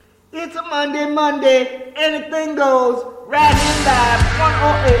It's a Monday, anything goes, right here live,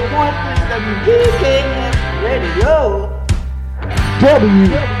 108.3 WGKS Radio. WGKS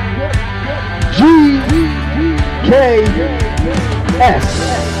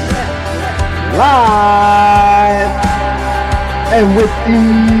live and with the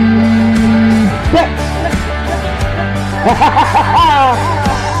best.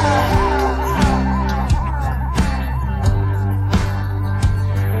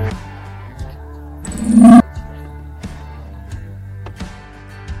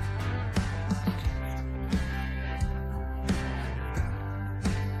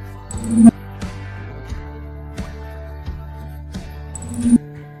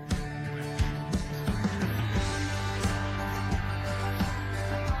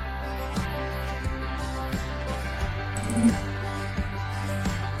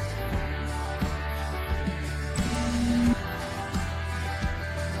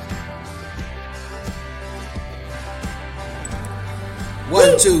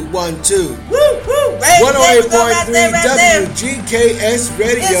 1, 2, 1, 2. Woo, woo. 108.3 WGKS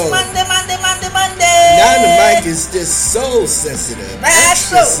Radio. It's Monday. Now the mic is just so sensitive.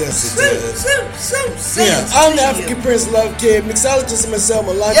 Extra sensitive. Yeah, I'm the African Prince Love Kid. Mixologist myself,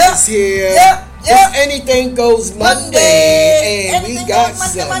 Malak is here. If anything goes Monday. And we got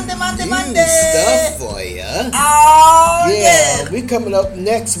some new stuff for you. Oh, yeah. We coming up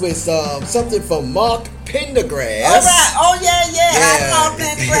next with something from Mark Pendergrass. All right. Oh, yeah. Hi, Mark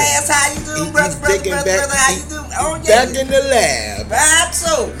Pendergrass. How you doing, brother? How you doing? Oh, yeah. Back in the lab. Right,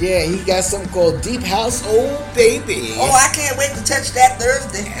 so. Yeah, he got something called Deep House Old Baby. Oh, I can't wait to touch that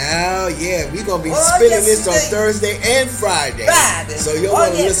Thursday. Oh, yeah. We're going to be spinning this on Thursday and Friday. So you'll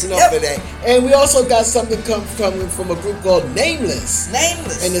want to listen up for that. And we also got something coming from a group called Nameless.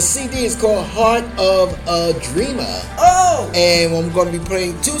 And the CD is called Heart of a Dreamer. Oh. And I'm going to be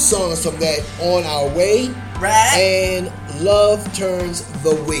playing 2 songs from that on our way. Right. And Love Turns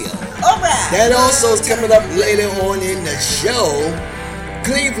the Wheel. All right. That also is coming up later on in the show.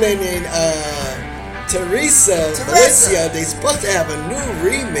 Cleveland and Valencia, they're supposed to have a new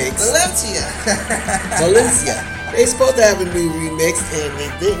remix. Valencia. They're supposed to have a new remix and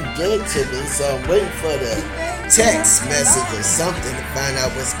they didn't get it to me, so I'm waiting for the text message or something to find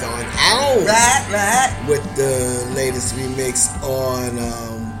out what's going on. Right. With the latest remix on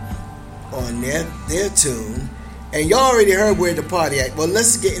their tune. And y'all already heard where the party at. Well,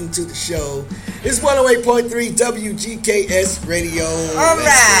 let's get into the show. It's 108.3 WGKS Radio. All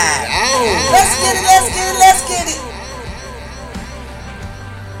right. Let's get it.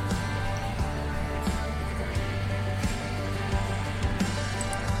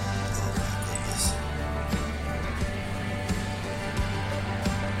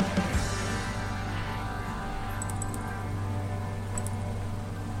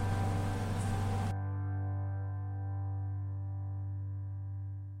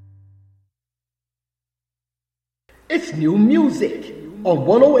 It's new music on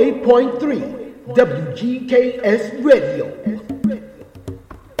 108.3 WGKS Radio.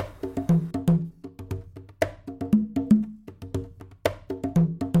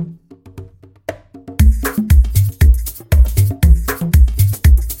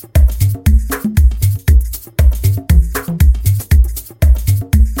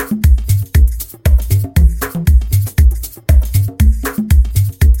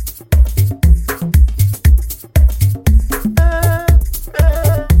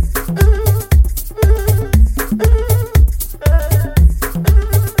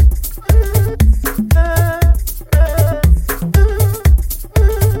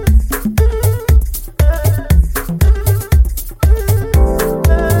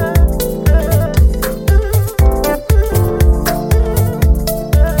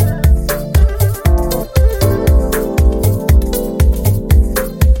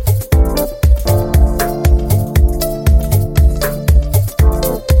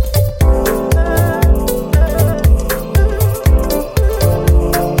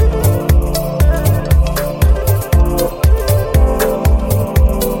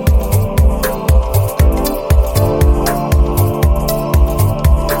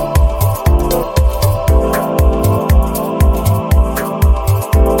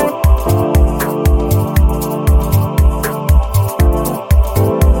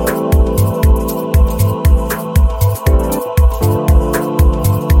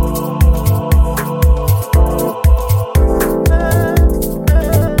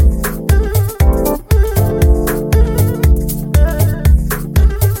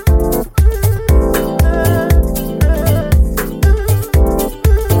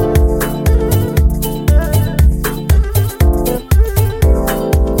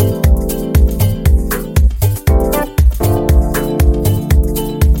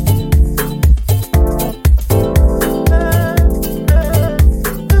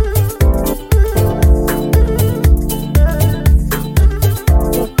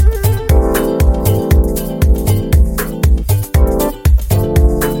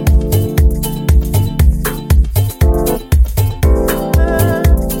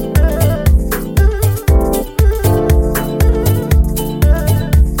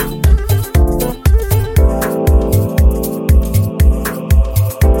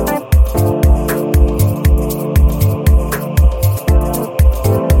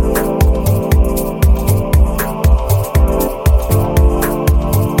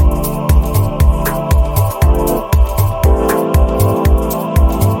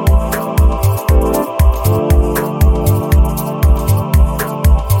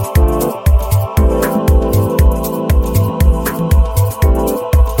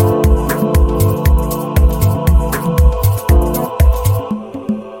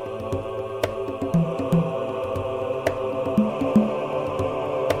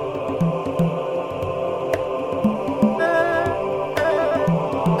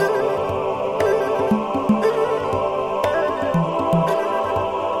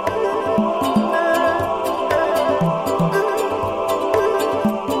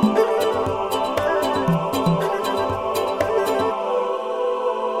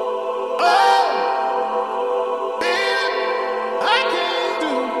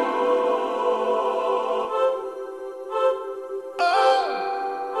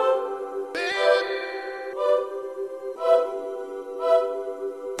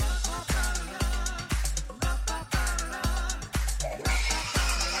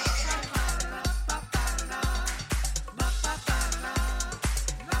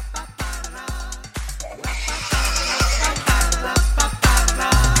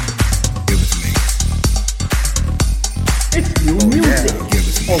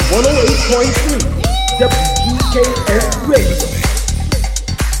 108.3 WGKS Radio.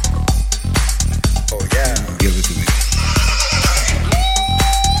 Oh yeah. Give it to me.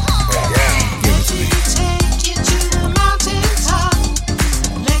 Oh yeah. Give it to me. Take you to the mountaintop.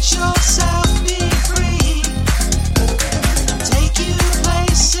 Let yourself be free. Take you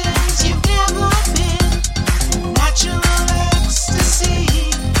places you've never been. Natural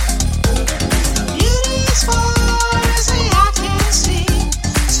ecstasy. Beauty as far as the eye can see.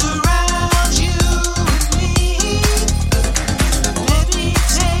 Surround you and me. Let me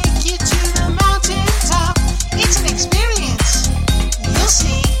take you to the mountaintop. It's an experience. You'll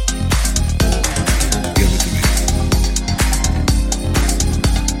see. Give it to me.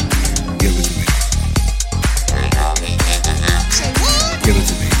 Give it to me. Say what? Give it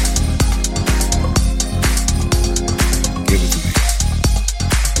to me. Give it to me.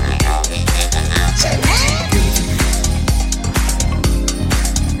 Say what? Give it to me.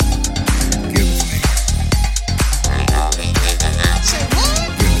 Give it to me. Say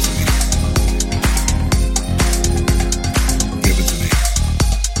what? Give it to me. Give it to me.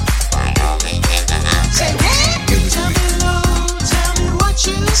 Say what? Give it to Tell me. me low, tell me what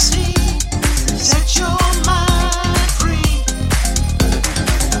you see. Set your mind free.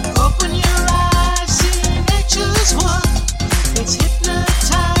 Open your eyes, see nature's one. It's hypnotizing.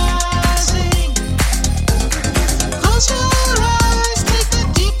 Close your eyes, take a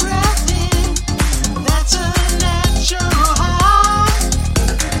deep breath in. That's a natural high.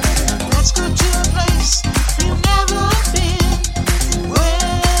 Let's go to a place you've never been,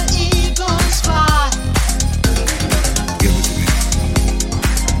 where eagles fly. Give it to me.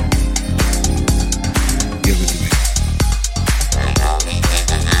 Give it to me.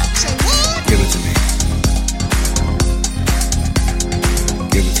 Say what? Give it to me.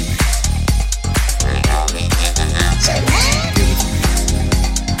 Give it to me. Say what? Give it to me.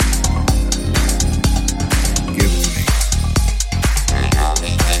 Give it to me.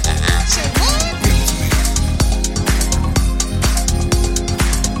 Say what? Give it to me.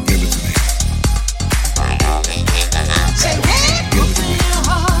 Give it to me. Say what? Open your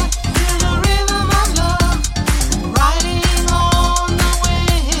heart, feel the rhythm of love, riding on the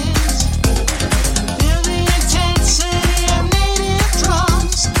winds. Feel the intensity of native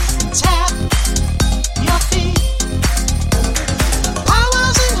drums. Tap your feet.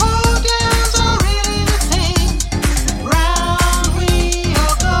 Powers and holdowns are really the thing. Round we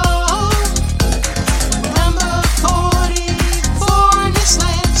all go. Number 44 in this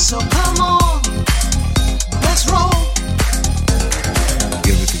land, so come on, let's roll.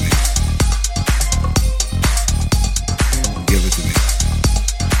 Give it to me. Give it to me.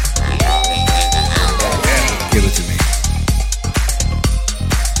 Give it to me.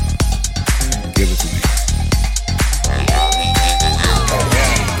 Give it to me. Give it to me.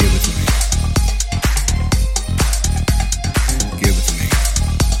 Give it to me. Give it to me.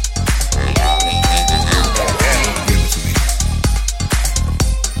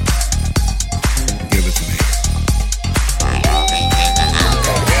 Give it to me.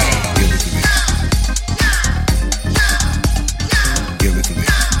 Give it to me. Give it to me.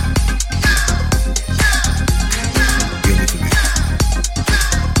 Give it to me.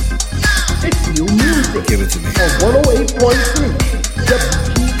 It's new music Give it to me. on 108.3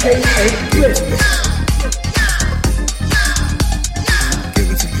 WGKS Radio. Give it to me. Give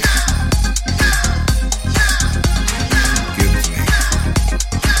it to me. Give it to me.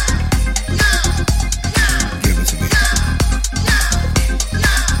 Give it to me.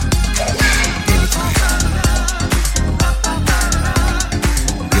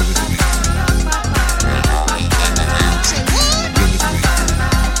 Give it to me. Say what? Give it to me.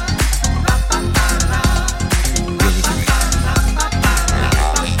 Give it to me.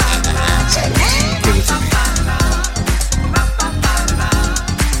 Say what? Give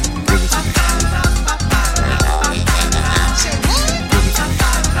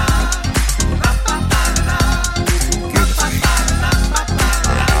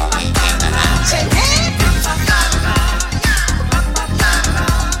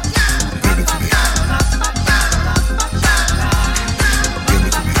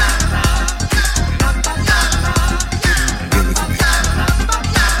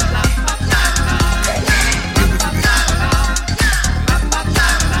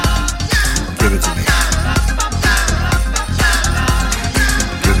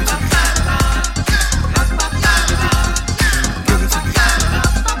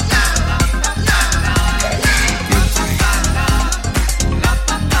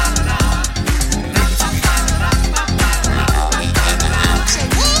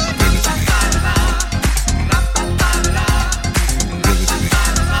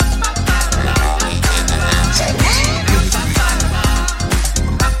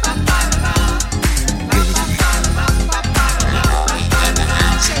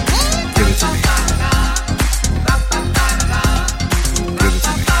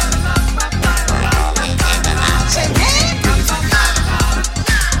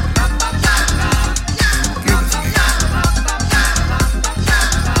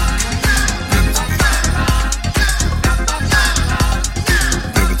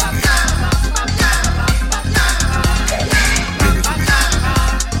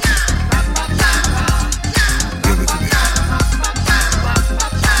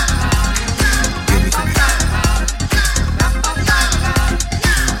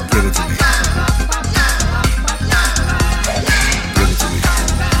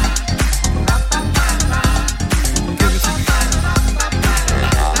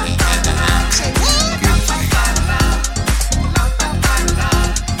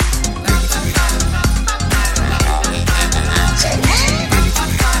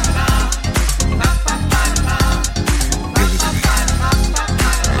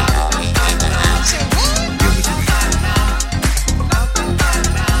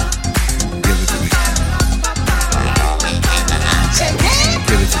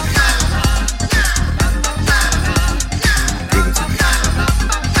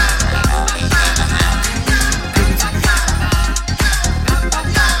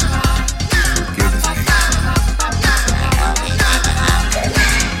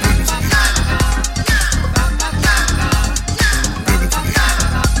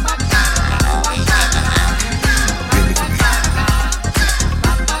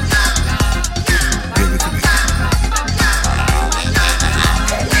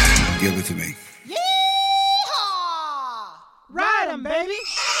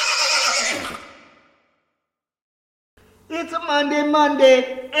It's a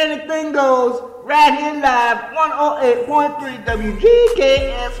Monday, anything goes, right here live, 108.3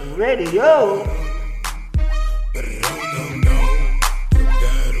 WGKS Radio.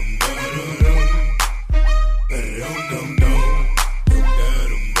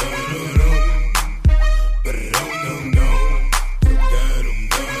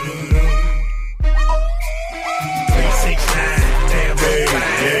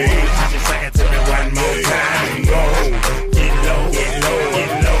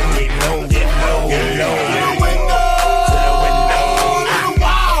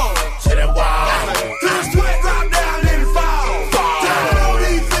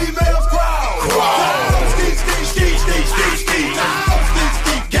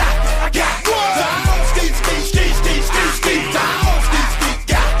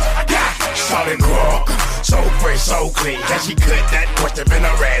 So clean, can she cut that question been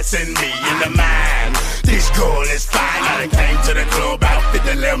harassing me in the mind? This girl is fine. I done came to the club out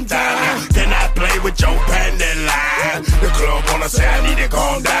 50 limb time. Can I play with your panty line? The club wanna say I need to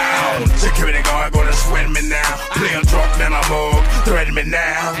calm down. Security guard gonna sweat me now. Play a drunk then a mug, threaten me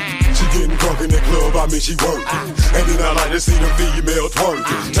now. She getting drunk in the club, I mean she working. And then I like to see the female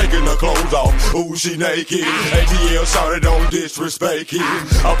twerking. Taking her clothes off, ooh she naked. ATL shouted don't disrespect it.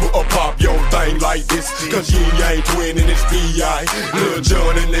 I put a pop your thing like this, cause you ain't twin in this P.I. Lil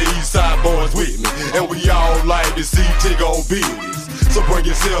John and the East Side boys with me, and we all like to see Tiggo business. So bring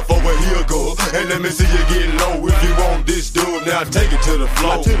yourself over here, girl, and let me see you get low. If you want this dub, now take it to the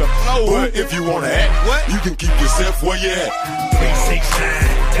floor. But if you wanna act, you can keep yourself where you at.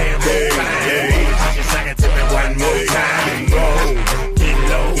 369, damn fine. Just sing it to me one more time. Go, get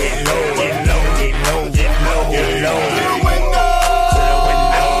low, get low, get low, get low, get low, get low.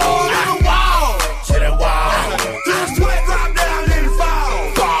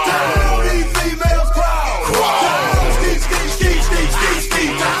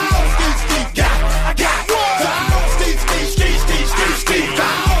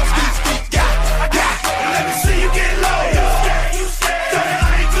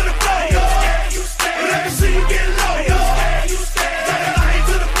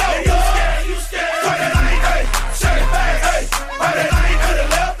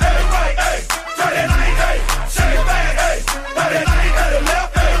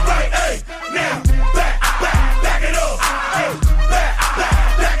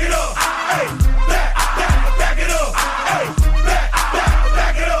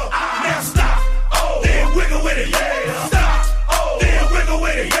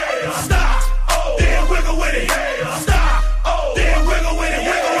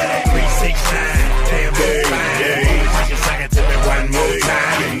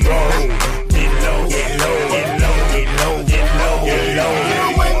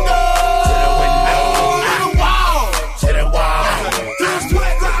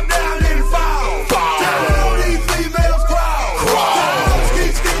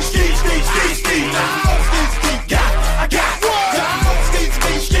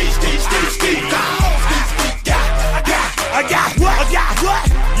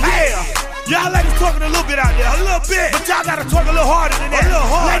 But y'all gotta talk a little harder than that. A little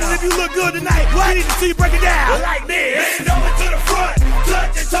harder. Ladies, if you look good tonight, we need to see you break it down. Like this. Bend over to the front,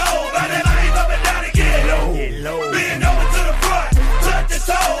 touch your toe, by that line up and down again. Get low. Bend over to the front, touch your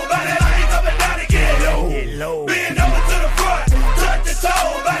toe, by that line up and down again. Get low. Bend over to the front, touch your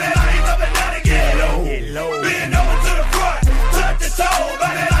toe, by that line up and down again. Get low. Bend over to the front, touch your toe, by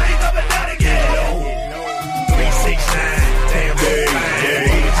that line up and down again. 369, damn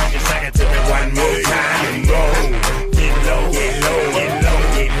fine. Just sing it to me one more time. Go. Get low, get low, get low,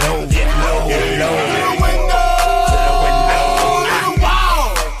 get low, get low, get low. To the window, to the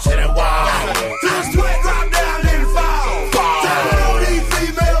wall, to the wall. Till the sweat drop down and fall. Tell all these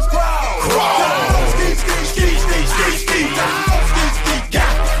females crawl. Crawl. Ski, ski, ski, ski, ski, ski. Down, ski, ski,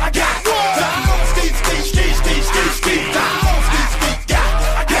 got, I got. Down, ski, ski, ski, ski, ski, ski. Down, ski, ski, got,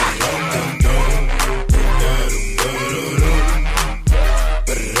 I got.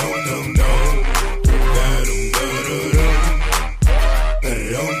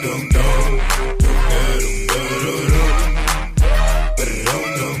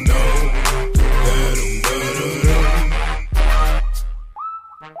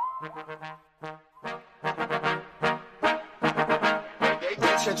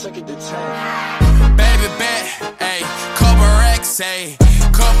 Baby bet, ayy, couple racks, ayy,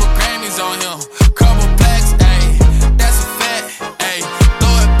 couple Grammys on him, couple blacks, ayy, that's a fact, ayy,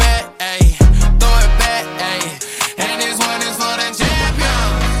 throw it back, ayy, throw it back, ayy, and this one is for the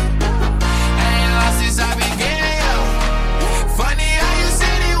champion. I ain't lost since I began, yo. Funny how you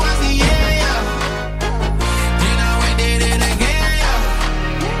said it was the yeah, yo. Then I went did it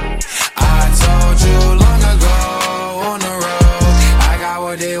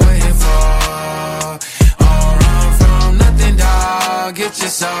get your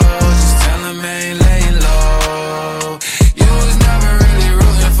soul. Just tell him I ain't laying low. You was never really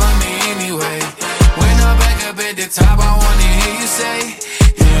rooting for me anyway. When I'm back up at the top, I wanna hear you say,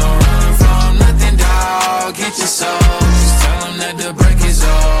 you don't run from nothing, dog. Get your soul. Just tell him that the break is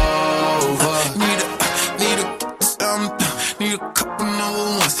over. Need a couple number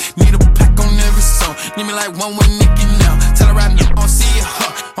ones. Need a pack on every song. Need me like one with Nicki now. Tell her right now, I don't see it,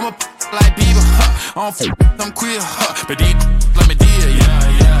 huh. I'm a like Bieber, huh. I don't I'm queer, huh. But these let me deal, yeah.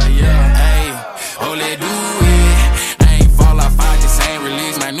 Hey, oh, let do it. I ain't fall off, I just ain't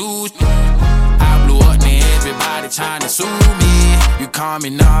release my news. I blew up, and everybody trying to sue me. You call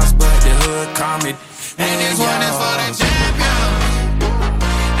me Nas, but the hood call me. And this one is for the champion.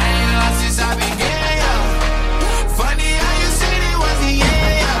 I ain't lost since I began, yo. Funny how you said it was the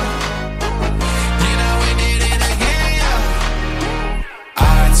yeah, yo. Then I went did it again, yo.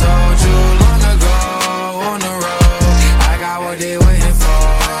 I told you long ago on the road, I got what they waiting for.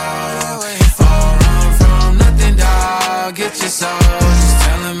 Don't run from nothing, dog. Get your soul. Just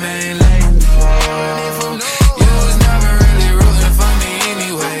tell them ain't late for. You was never really rooting for me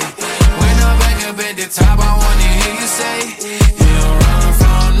anyway. When I'm back up at the top, I wanna hear you say, you don't run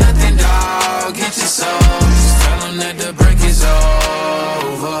from nothing, dog. Get your soul. Just tell them that the break is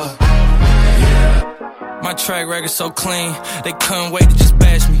over. My track record so clean, they couldn't wait to just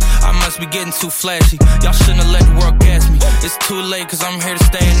bash me. I must be getting too flashy. Y'all shouldn't have let the world gas me. It's too late cause I'm here to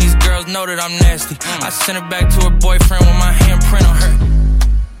stay and these girls know that I'm nasty. I sent her back to her boyfriend with my handprint on her.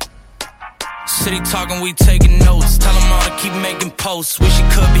 City talking, we taking notes. Tell him all to keep making posts. Wish he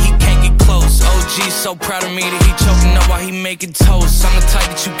could, but he can't get close. OG's so proud of me that he choking up while he making toast. I'm the type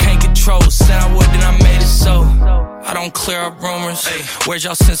that you can't control. Said I would, then I made it so. I don't clear up rumors. Where's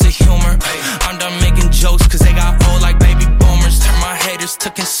y'all sense of humor? I'm done making jokes cause they got old like baby boomers. Turn my haters to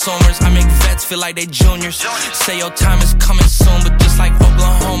consumers. I make vets feel like they juniors. Say your time is coming soon, but just like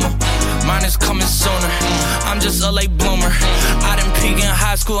Oklahoma, mine is coming sooner. I'm just a late bloomer. I didn't peak in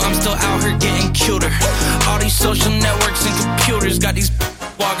high school, I'm still out here getting cuter. All these social networks and computers got these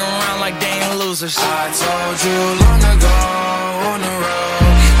walking around like they ain't losers. I told you long ago on the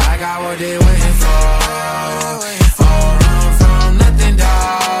road, I got what they waiting for. Don't run from nothing,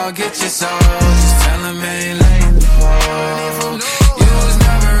 dog. Get your soul. Just tell them ain't late for. You was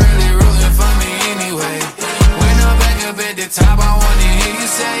never really rooting for me anyway. When I'm back up at the top, I wanna hear you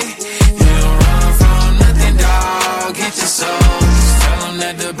say, you don't run from nothing, dog. Get your soul. Just tell them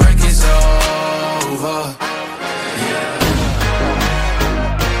that the break is over.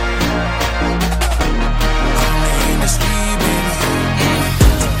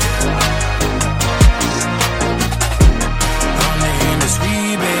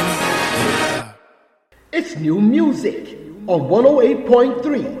 It's new music on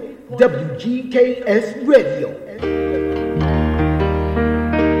 108.3 WGKS Radio.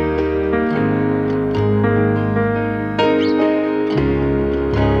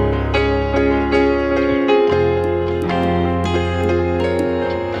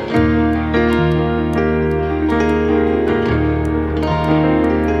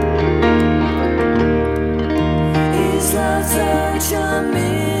 Is love such a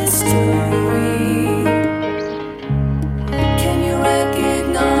mystery? Can you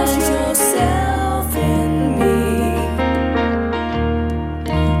recognize yourself in me?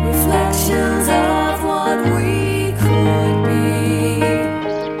 Reflections of what we could be.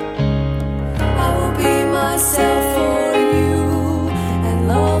 I will be myself for you, and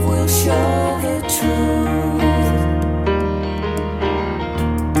love will show the truth.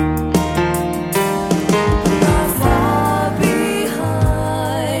 Not far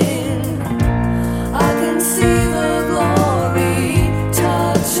behind, I can see the glory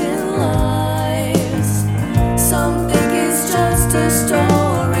touching lives. Some think it's just a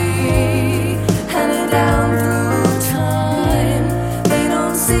story handed down through time. They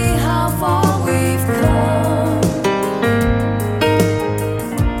don't see how far we've come.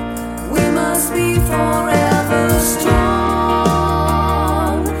 We must be forever strong,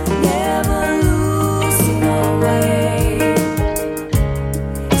 never losing our way.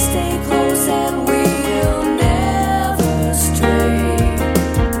 Stay close and we'll never stray.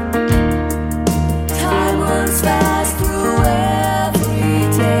 Time runs fast through every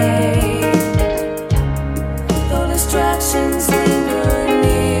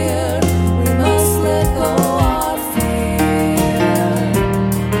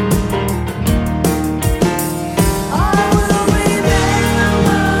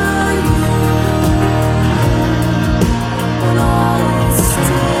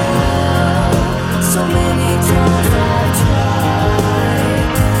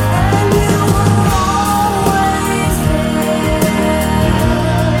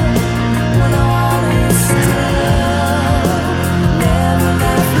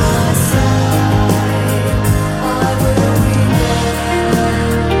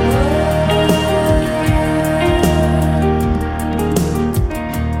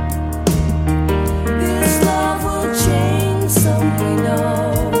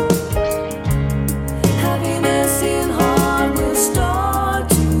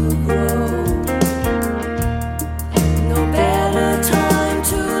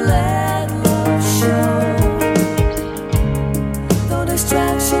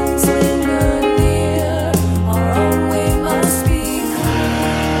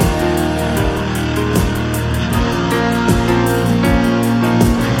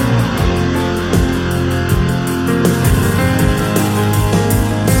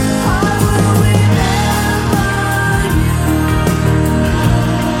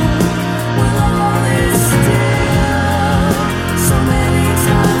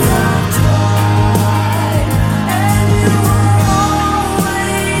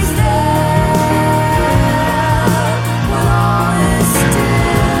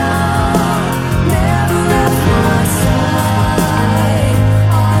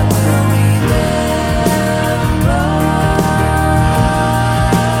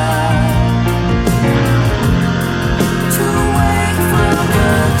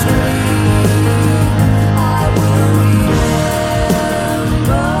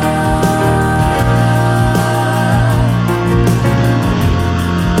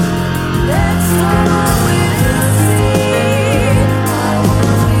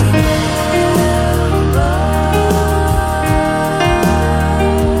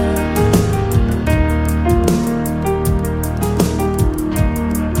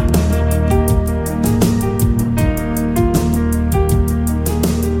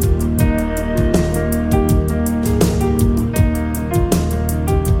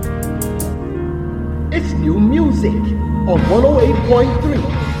Music on 108.3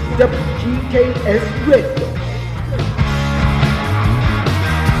 WGKS Radio.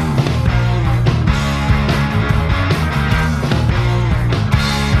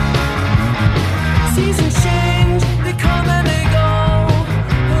 Seasons change, they come and they go.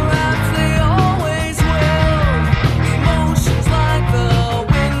 Perhaps they always will. Emotions like the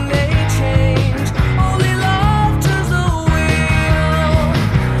wind may change. Only love turns the wheel.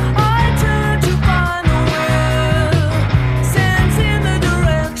 I turn to find the will, sense in the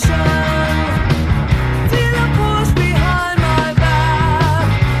direction. Feel a push behind my back,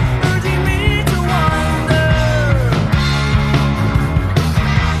 urging me to wander.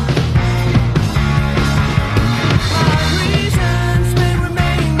 My reasons may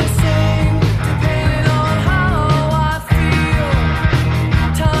remain the same, depending on how I feel.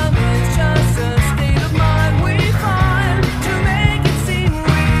 Time is just a state of mind we find to make it seem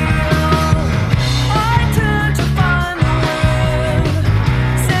real. I turn to find the wind,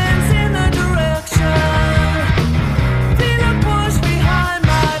 sense in the direction. Feel a push behind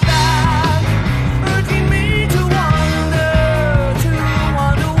my back, urging me to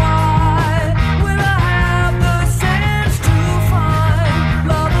wonder why. Will I have the sense to find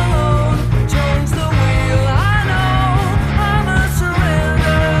love alone turns the wheel? I know I must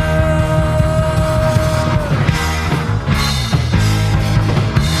surrender.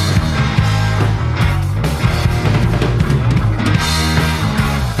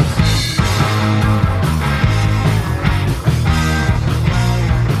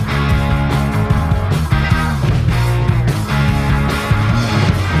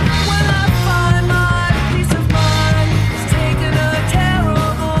 When I find my peace of mind has taken a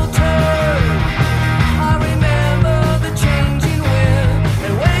terrible turn, I remember the changing wind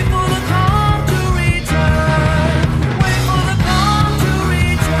and wait for the calm to return. Wait for the calm to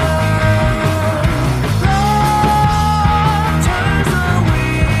return. Love turns the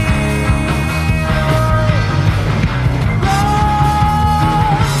wheel.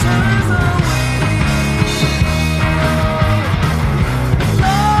 Love turns the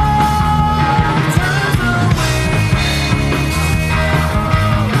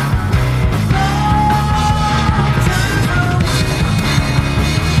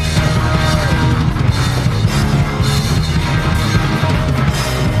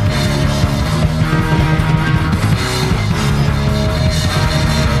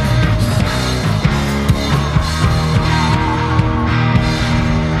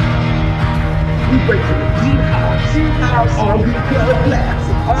We break to the deep house, R&B club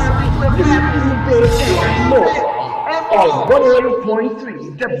classics, and more on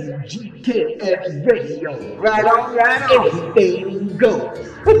 108.3 WGKS Radio. Right on, right on. Everything goes.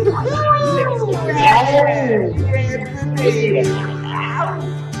 Let's go.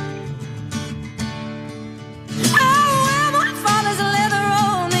 My father's leather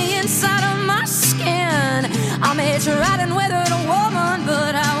on the inside of my skin. I may try and weather a woman,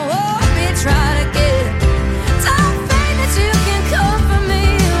 but I won't be trying to get. Don't think that you can comfort me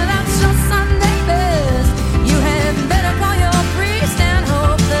without your Sunday best. You had better call your priest and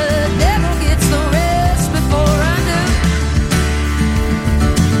hope the devil gets the rest before I do.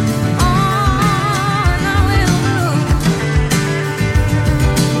 On I will.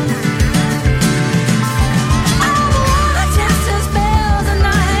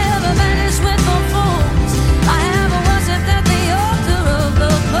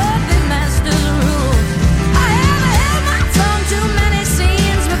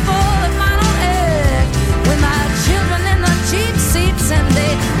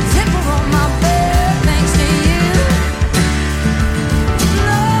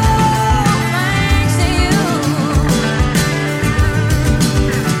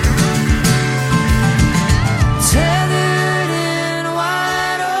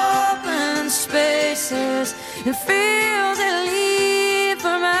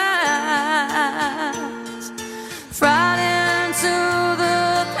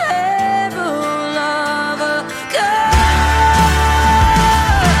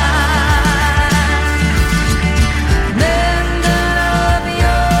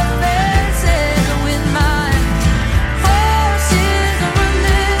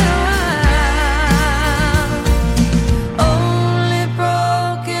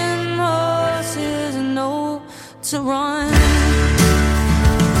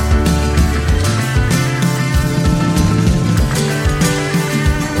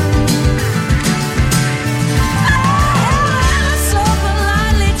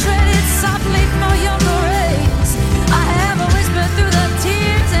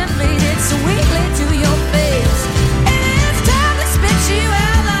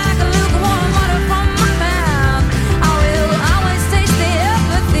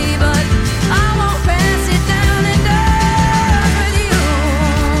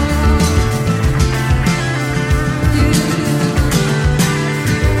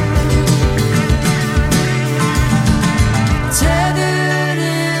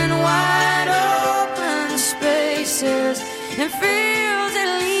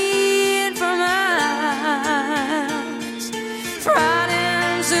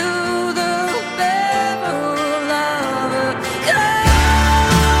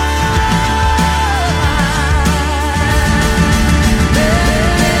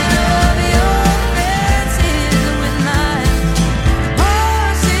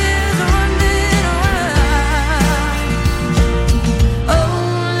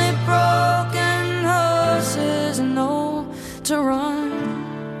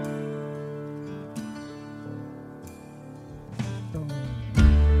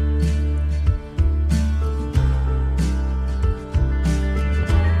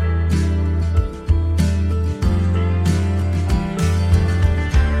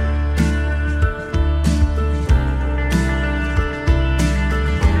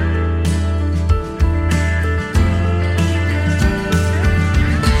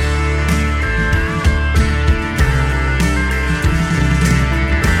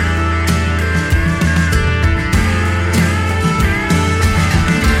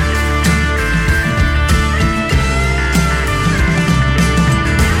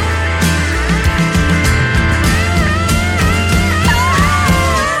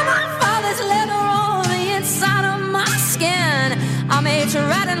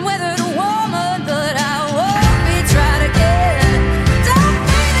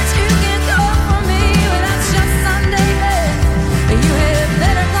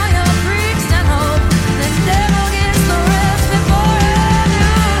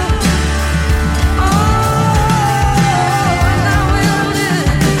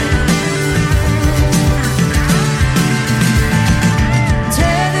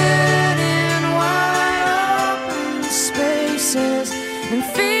 and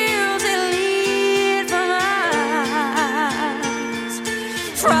feels it lead from eyes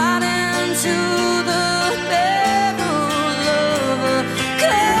right into the barrel of a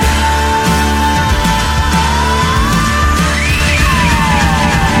gun.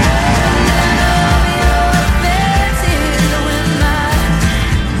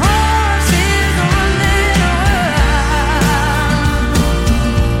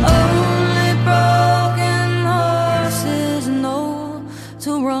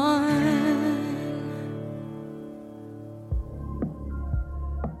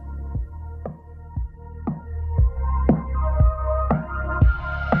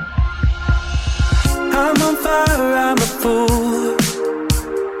 I'm on fire, I'm a fool.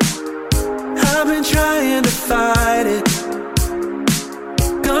 I've been trying to fight it.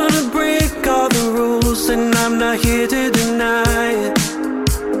 Gonna break all the rules, and I'm not here to deny it.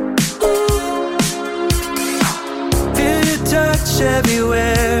 Feel your touch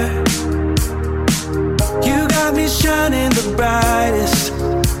everywhere. You got me shining the brightest.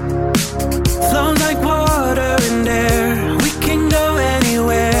 Flows like water and air. We can go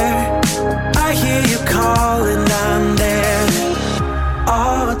anywhere. I hear you calling, I'm there.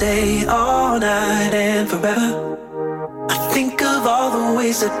 All day, all night, and forever. I think of all the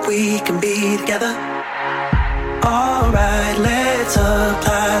ways that we can be together. Alright, let's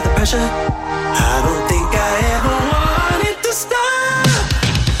apply the pressure. I don't think I ever wanted to stop.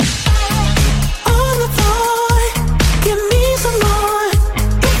 On the floor, give me some more.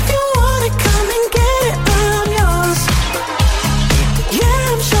 If you want it, come and get it, I'm yours. Yeah,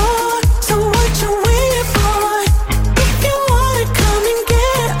 I'm sure. So what you waiting for? If you want it, come and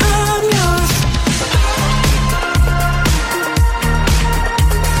get it, I'm yours.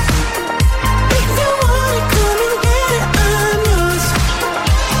 If you want it, come and get it, I'm yours.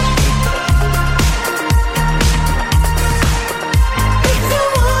 If you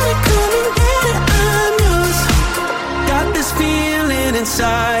want it, come and get it, I'm yours. Got this feeling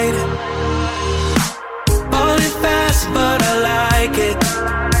inside. Falling fast, but I like it.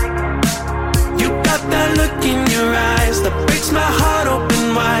 You got that look in your eyes that breaks my heart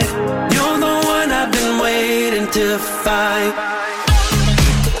open wide. You're the one I've been waiting to find.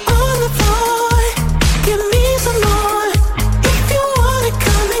 On the floor, give me some more. If you want it,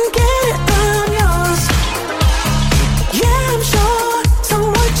 come and get it, I'm yours. Yeah, I'm sure. So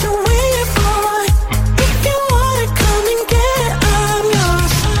what you waiting for? If you want it, come and get it, I'm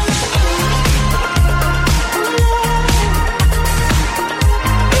yours.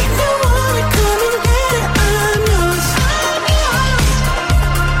 If you want it, come and get it, I'm yours.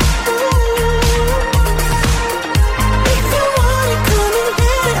 If you want it, come and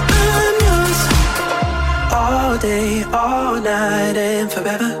get it, I'm yours. All day, all night, and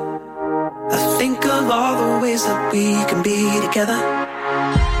forever. I think of all the ways that we can be together.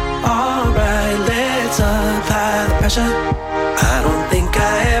 Alright, let's apply the pressure. I don't think I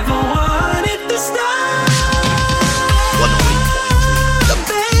ever wanted to stop.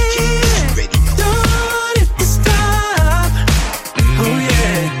 108.3 WGKSRADIO. Don't want it to stop. Oh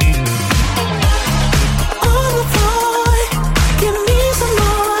yeah. On the floor, give me some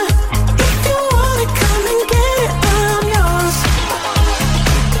more. If you want it, come and get it, I'm yours.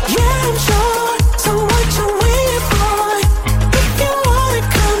 Yeah, I'm sure. So what you waiting for? If you want it,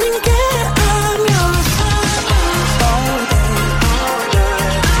 come and get it, I'm yours. All day, all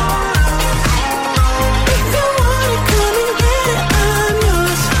night. If you want it, come and get it, I'm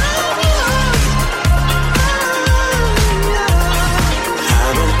yours. I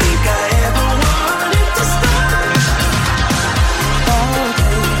don't think I ever wanted to stop. All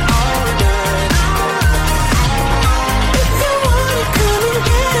day, all night. If you want it, come and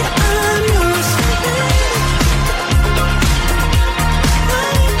get it, I'm yours.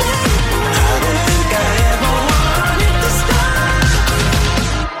 I don't think I ever wanted to stop.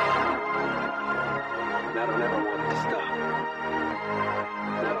 I don't ever want to stop.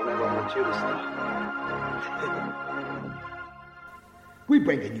 I don't ever want you to stop. We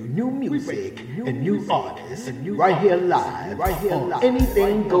bringing you new music and new artists right here live on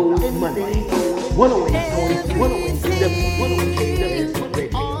Anything Goes Monday. 108.3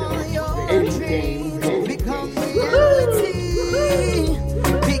 Anything Goes. Become reality.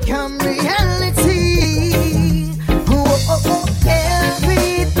 Become reality.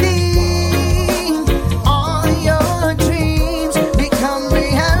 Everything, all your dreams become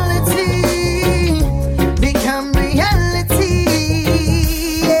reality. Become reality.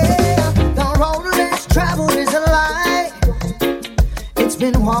 Yeah, the road less traveled is a lie. It's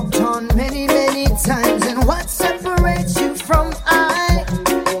been walked on many, many times. And what separates you from I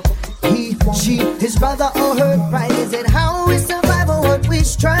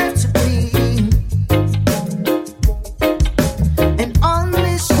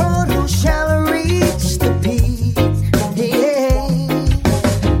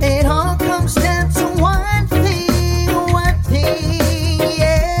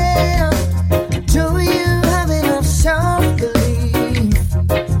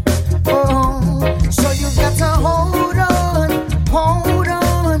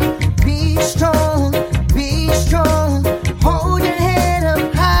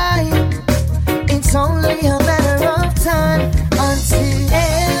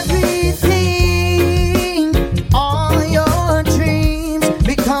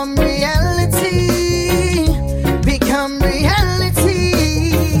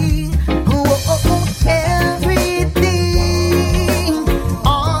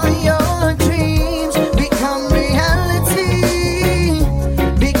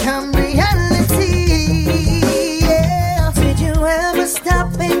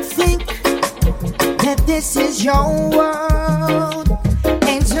stop and think that this is your world?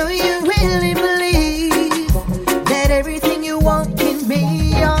 And do you really believe that everything you want can be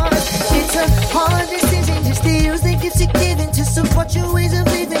yours? It's a hard decision just to use the gifts you're given to support your ways of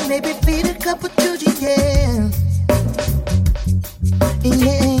living. Maybe feed a couple children, yeah.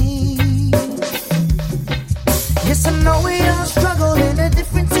 Yeah. Yes, I know we all struggle in a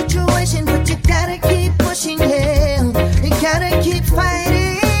different situation, but you gotta keep pushing, yeah. You gotta keep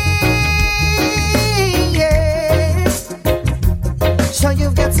fighting, yes. So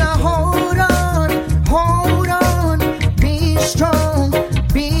you've got to hold on, be strong,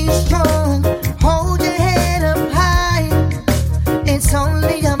 hold your head up high. It's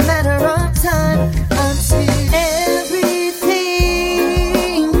only a matter of time until everything,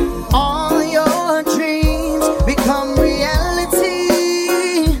 all your dreams become reality.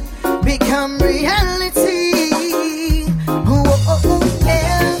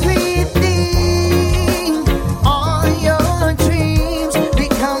 Everything, all your dreams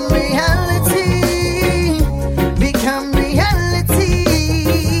become reality.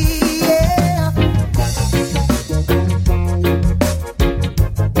 Yeah.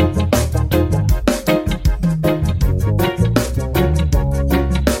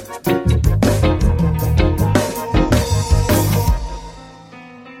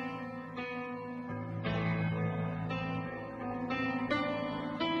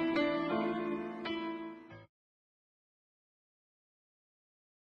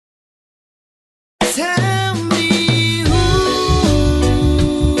 Tell me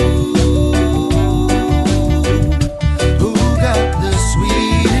who got the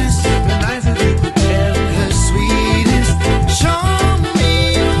sweetest, the nicest you could tell, the sweetest. Show me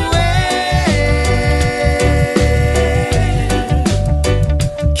where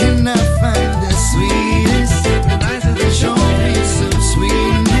can I find the sweetest, the nicest. Show me some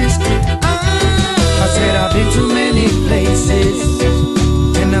sweetness. I said I've been to many places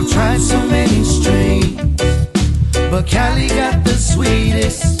and I've tried so many strains, but Cali got the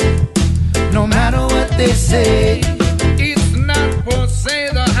sweetest, no matter what they say. It's not for say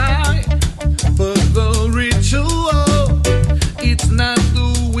the high, but the ritual. It's not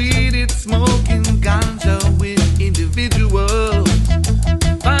the weed, it's smoking ganja with individuals.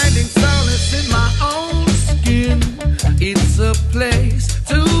 Finding solace in my own skin, it's a place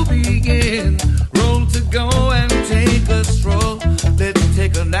to begin. Roll to go and take a stroll. Let's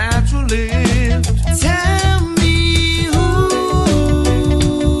take a natural lift. Tell me who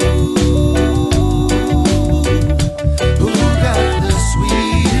got the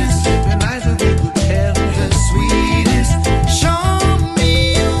sweetest, the nicest they could tell, the sweetest. Show me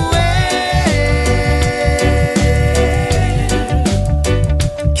where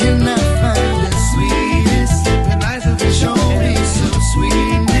can I find the sweetest, the nicest. Show me some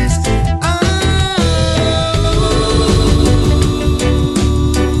sweetness.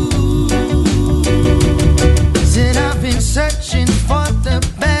 Said I've been searching for the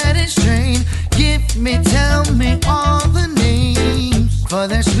baddest strain. Tell me all the names for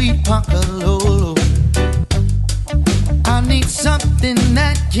that sweet Pocalolo. I need something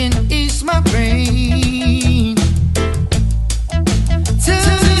that can ease my brain.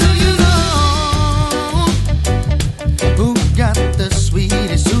 Tell me who you know, who got the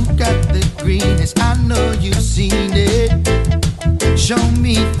sweetest, who got the greenest. I know you've seen it. Show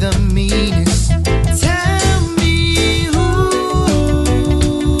me the meanest. Tell me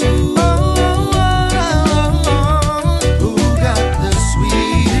who got the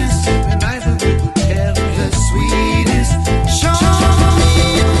sweetest, the nicest they could tell, the sweetest. Show me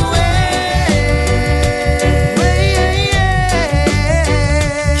where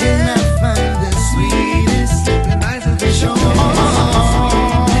can I find the sweetest, the nicest. Show me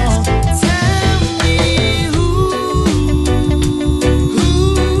sweetness. Tell me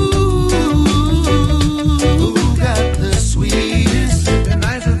who got the sweetest, the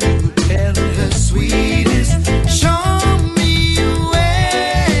nicest they could tell, the sweetest. Show me where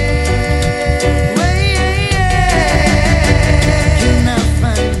can I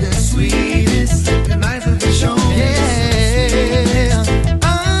find the sweetest, the nicest. Show me sweetness.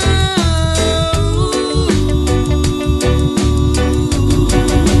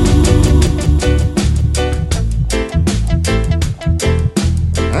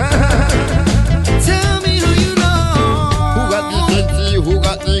 Tell me who you know. Who got the sensi, who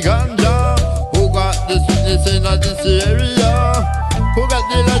got the ganja, who got the sweetness in this area, who got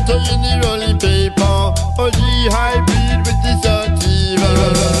the letter in the rolling paper, or the hybrid with the sativa.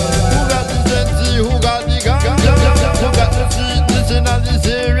 Who got the sensi, who got the ganja, who got the sweetness in this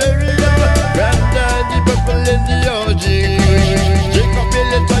area, granddaddy purple in the OG. Jacob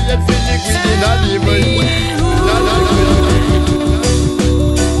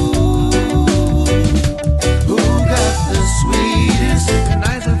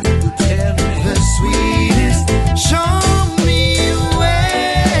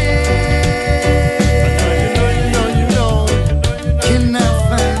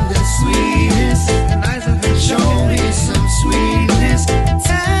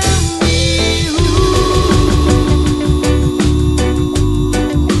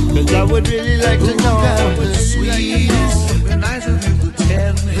would really like to know. The sweetest, it'd be nice if you could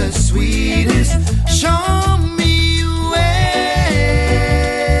tell me. The sweetest, show me where.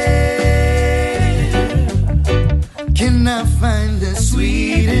 Can I find the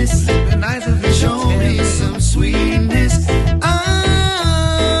sweetest? It'd be nice if you show me some sweetness.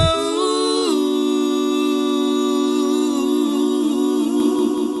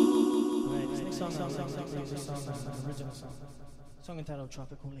 Song entitled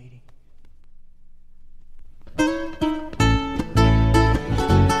Tropical Lady.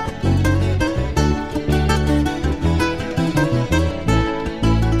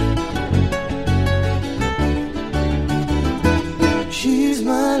 She's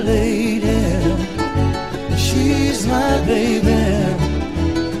my lady, she's my baby,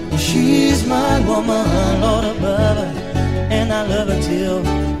 she's my woman, Lord above, and I love her till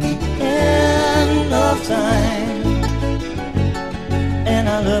the end of time. And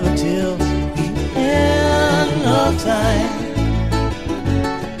I love her till the end of time.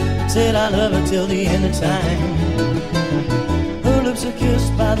 Said I love her till the end of time. Her lips are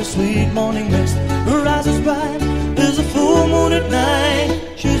kissed by the sweet morning mist. Her eyes as bright as a full moon at night.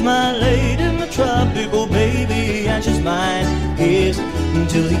 She's my lady, my tropical baby, and she's mine, yes,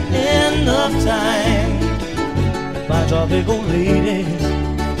 until the end of time. My tropical lady,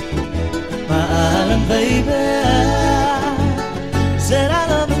 my island baby. Said I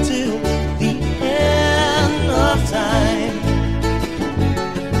love her till the end of time.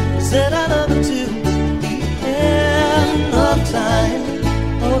 Said I love her till the end of time.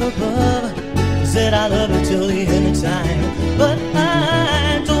 Oh, above. Said I love her till the end of time. But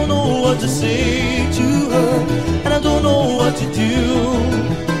I don't know what to say to her, and I don't know what to do.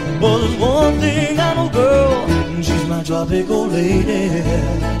 But there's one thing I know, girl, she's my tropical lady,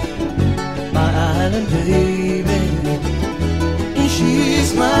 my island baby.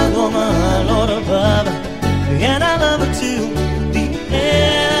 She's my woman, Lord above, and I love her till the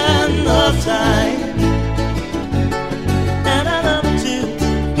end of time. And I love her till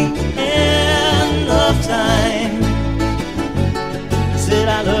the end of time. Said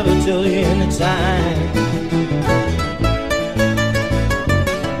I love her till the end of time.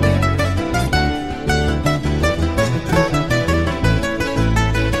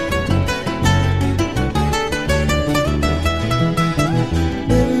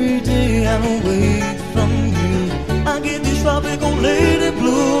 Tropical lady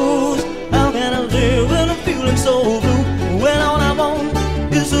blues. How can I live when I'm feeling so blue? When all I want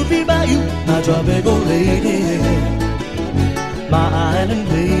is to be by you, my tropical lady, my island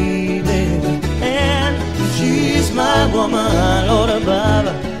lady. And she's my woman, Lord above,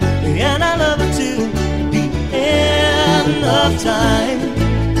 and I love her till the end of time.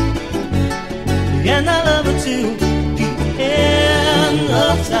 And I love her till the end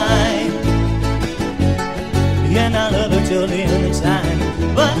of time. And I love her till the end of time.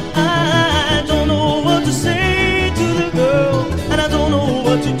 But I don't know what to say to the girl, and I don't know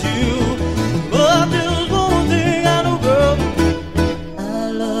what to do. But there's one thing I know, girl,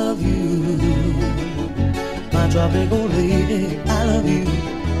 I love you, my tropical lady. I love you,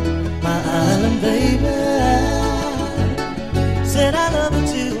 my island baby. Said I love her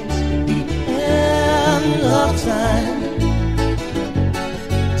till the end of time.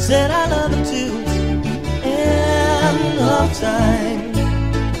 Said I love her till of time.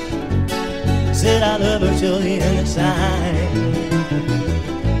 Said I love her till the end of time.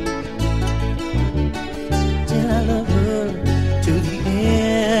 Said I love her till the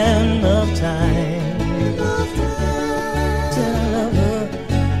end of time. Said I love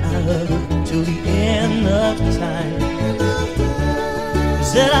her till the end of time.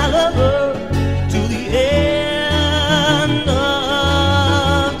 Said I love her till the end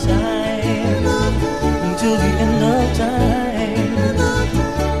of time. Till the end of time.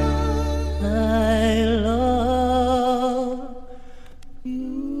 I love you.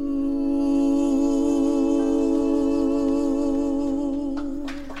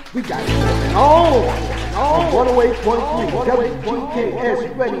 We got it on 108.3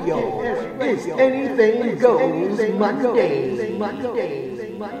 WGKSRADIO. It's anything goes Monday.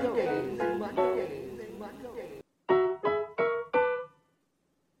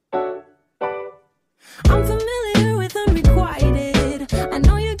 I'm familiar with unrequited. I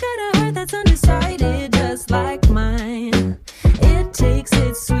know you got a heart that's undecided, just like mine. It takes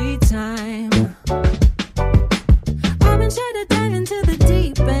its sweet time. I've been trying to dive into the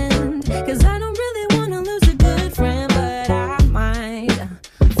deep end, 'cause I don't really want to lose a good friend, but I might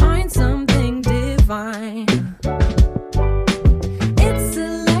find something divine. It's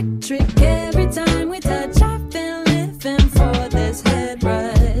electric every time we touch. I've been living for this head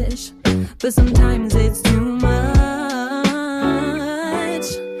rush. but sometimes it's too much.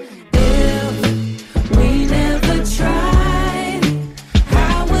 If we never tried,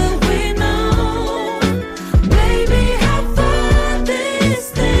 how will we know, baby, how far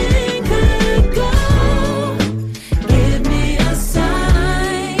this thing could go? Give me a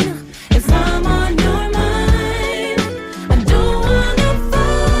sign if I'm on your mind. I don't wanna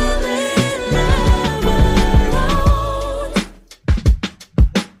fall in love alone.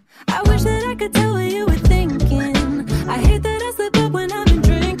 I wish that I could tell what you were thinking. I hate that I slip up when I've been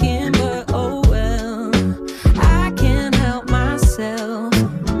drinking, but oh well, I can't help myself.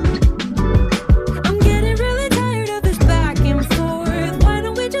 I'm getting really tired of this back and forth. Why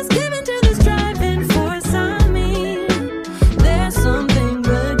don't we just give into this driving force? I mean, there's something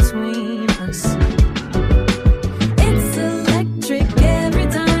between us. It's electric every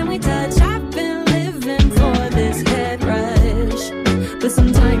time we touch. I've been living for this head rush, but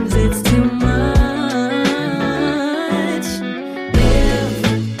sometimes it's too much. If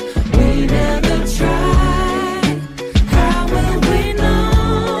we never try, how will we know,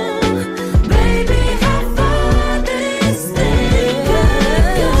 baby, how far this thing could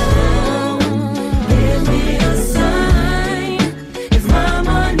go? Give me a sign if I'm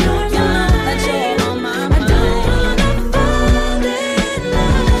on your mind. I don't wanna fall in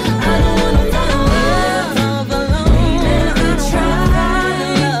love. I don't wanna fall in love alone. We never try,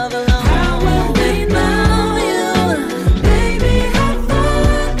 how will we know you, baby, how far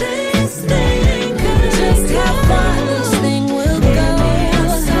this thing could go? Just how far this thing will go. Give me a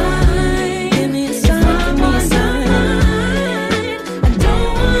sign, give me a sign, give me a sign. I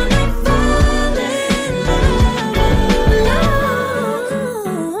don't wanna fall in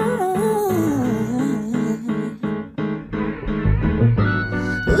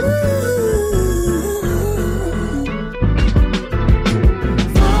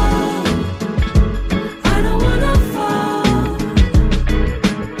I don't wanna fall.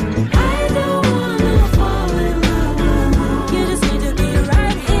 I don't wanna fall in love alone. You just need to be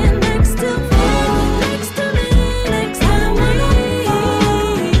right here next to me, next to me, next to me.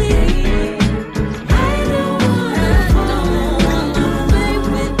 I don't wanna be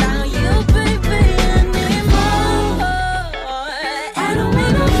without you, baby, anymore. I don't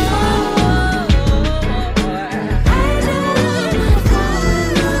wanna fall. I don't wanna fall in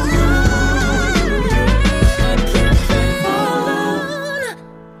love. I can't fall alone.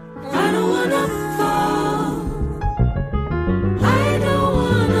 I don't wanna fall. I don't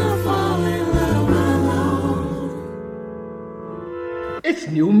wanna fall in love alone. It's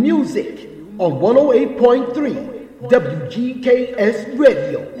new music on 108.3 WGKS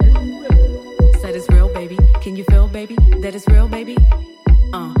Radio. Said it's real, baby. Can you feel, baby, that it's real, baby?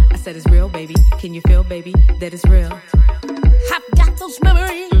 I said it's real, baby. Can you feel, baby, that it's real? I've got those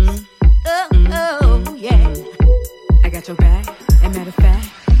memories. Oh, yeah. I got your back, and matter of fact,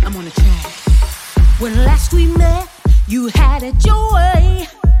 I'm on the track. When last we met, you had it your way.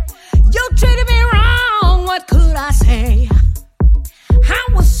 You treated me wrong, what could I say? I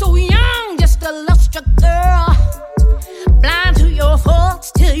was so young, just a love-struck girl, blind to your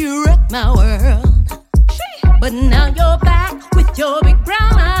faults till you wrecked my world. But now you're back with your big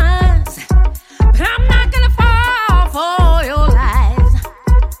brown eyes, but I'm not gonna fall for your lies.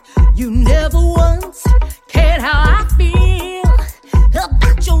 You never once cared how I feel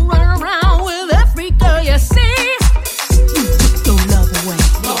about you running around with every girl you see. You took your love away.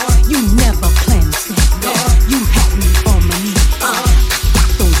 You never planned to stay. You had me on my knees.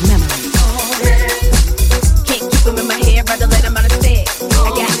 Those memories. Can't keep them in my head, rather let them out instead. I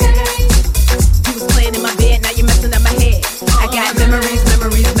got you was playing in my bed, now you're messing up my head. I got memories,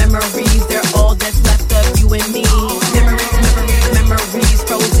 memories, memories. They're all that's left of you and me. Memories, memories, memories.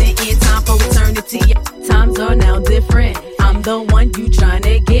 Frozen in time for eternity. Times are now different. I'm the one you trying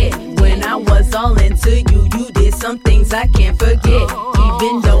to get. When I was all into you, you did some things I can't forget.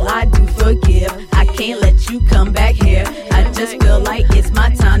 Even though I do forgive, I can't let you come back here. I just feel like it's my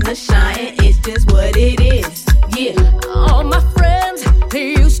time to shine. It's just what it is. Yeah. All my friends,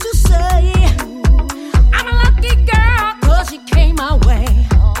 they used to say I'm a lucky girl 'cause you came my way.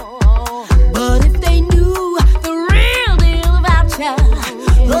 But if they knew the real deal about you,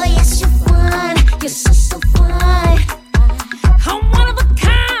 oh yes, you're fine, you're so fine. I'm one of a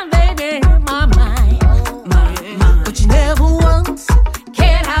kind, baby, in my mind. But you never once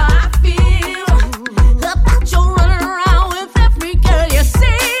cared how I feel about you running around with every girl you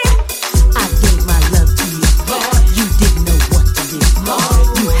see. I gave my love to you. You didn't know what to do.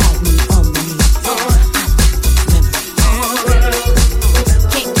 You had me on my knees.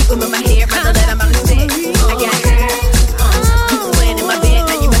 Can't keep them in my head, rather let them out instead. I got you was playing in my bed,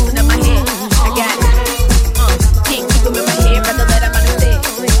 now you messing up my head.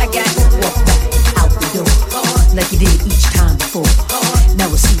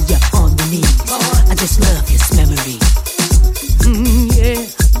 yeah.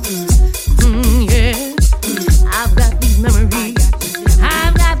 Yeah. I've got these memories.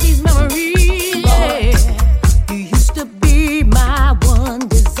 I've got these memories. Yeah. You used to be my one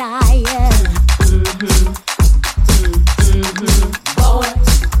desire. Boy,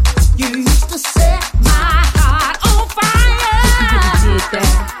 you used to set my heart on fire. You really did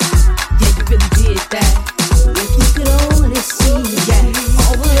that. Yeah, you really did that. If you could only see, yeah,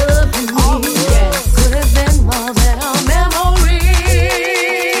 all the love in me, yeah, could have been more than a memory.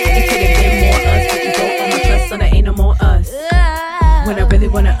 It could have been more us, but you don't want to trust, so there ain't no more us. When I really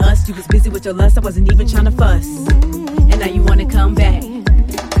wanted us, you was busy with your lust, I wasn't even trying to fuss. And now you wanna come back.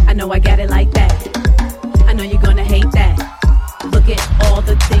 I know I got it like that. I know you're gonna hate that. Look at all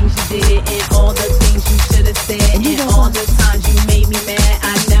the things you did and all the things you should have said and all the times you made me mad.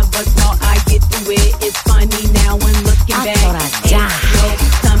 I never thought I'd get through it. It's funny now when looking back. Ain't no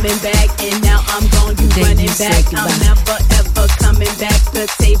coming back, and now I'm gone. You running back. I'm never ever coming back. The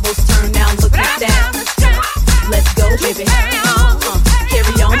tables turn now. Look at that. Let's go, baby. Carry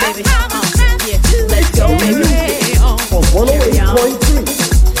on, baby. Yeah, let's go, baby. On 108.3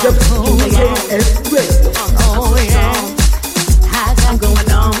 WGKSRADIO. Oh, yeah. I'm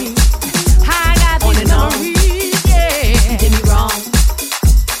going on. I got on these and on. memories, yeah. You did me wrong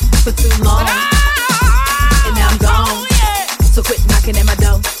for too long, and now I'm gone. So quit knocking at my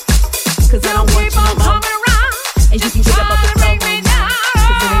door, 'cause I don't want you no more. And you can get up off the floor, 'cause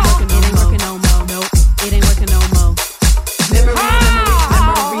it ain't working no more. Nope, it ain't working no more. Memories,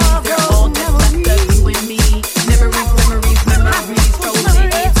 they're all that's left of you and me. Memories, frozen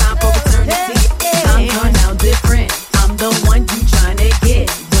in time for eternity. Times are now different. I'm the one you tryna get.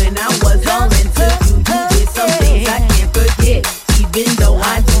 When I was all into you, you did some things I can't forget. Even though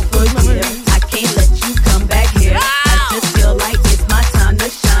I do forgive, I can't let you come back here. I just feel like it's my time to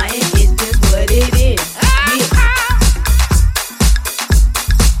shine. It's just what it is. Yeah.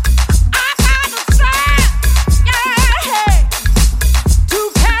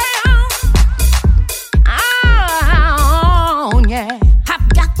 Oh, yeah. I've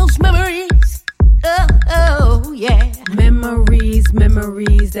got those memories. Oh, yeah.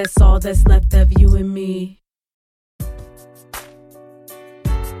 Memories, that's all that's left of you and me.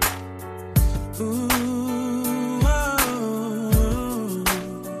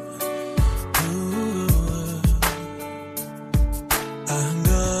 I hung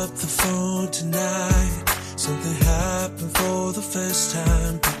up the phone tonight. Something happened for the first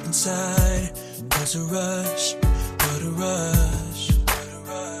time. Deep inside, there's a rush, what a rush.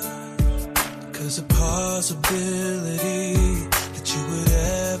 'Cause a possibility that you would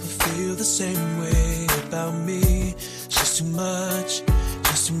ever feel the same way about me. Just too much,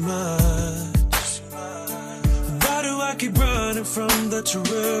 just too much. Why do I keep running from the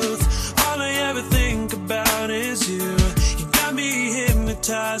truth? All I ever think about is you. You got me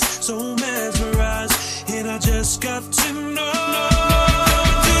hypnotized, so mesmerized, and I just got to know.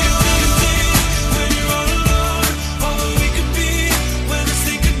 Do you really think when you're all alone, all that we could be, when this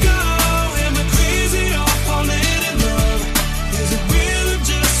thing could go? Am I crazy or falling in love? Is it real or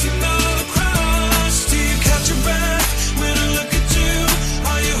just another crush? Do you catch your breath when I look at you?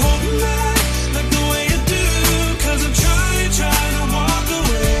 Are you holding back like the way you do? 'Cause I'm trying to walk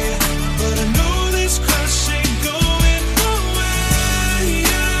away, but I know this crush ain't going away.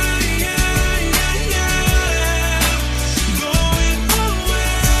 Going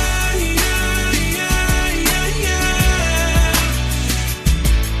away.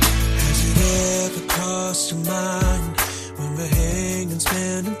 Has it ever crossed your mind when we're hanging,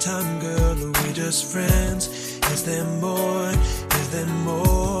 spending time, girl? Are we just friends? Is there more? Is there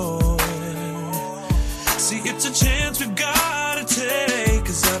more? See, it's a chance we've gotta take,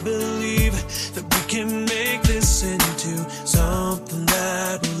 'cause I believe that we can make this into something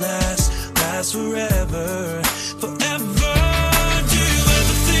that will last forever, forever. Do you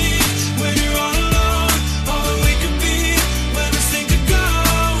ever think when you're all alone, all that we could be, when this thing could go?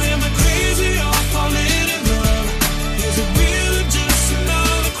 Am I crazy or falling in love? Is it real or just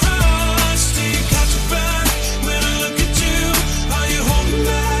another crush? Do you catch your breath when I look at you? Are you holding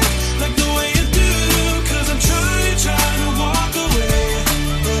back like the way you do? 'Cause I'm trying to walk away,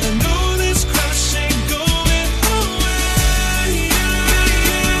 but I know this crush ain't going away.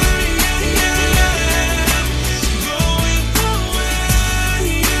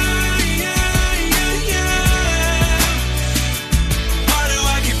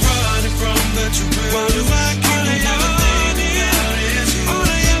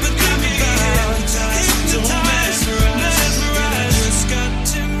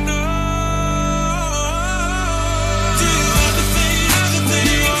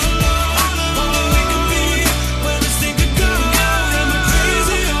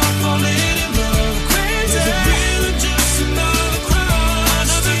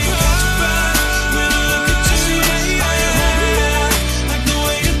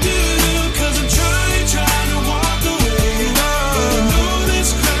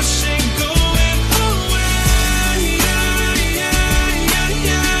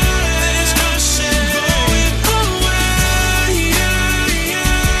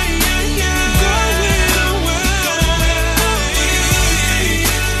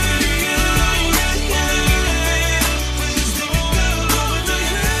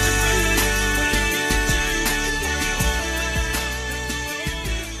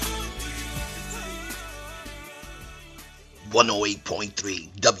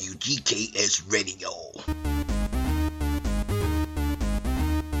 108.3WGKS Radio.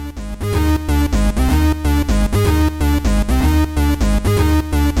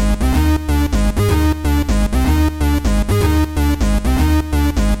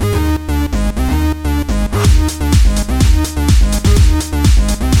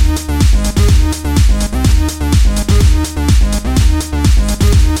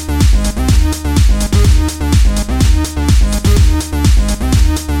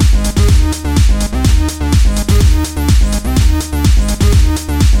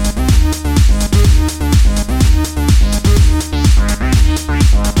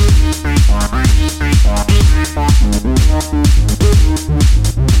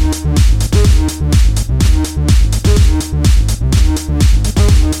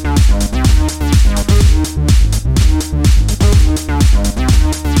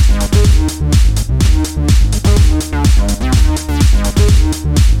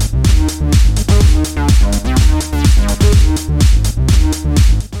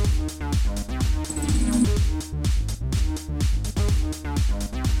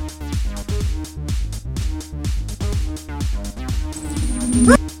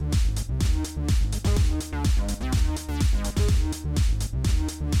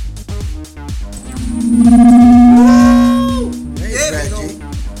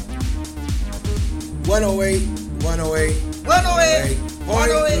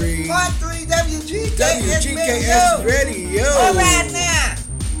 WGKS Radio. All right now.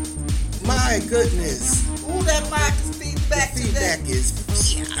 My goodness. Ooh, that mic is feedback today. Feedback is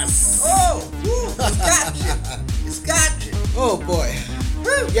yes. Oh, it's got you. It's got you. Oh boy.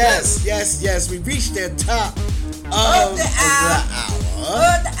 Woo. Yes. We reached the top of the hour.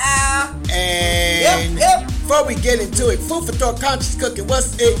 And before we get into it, food for thought, conscious cooking.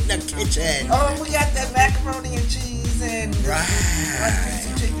 What's in the kitchen? Oh, we got that macaroni and cheese and one piece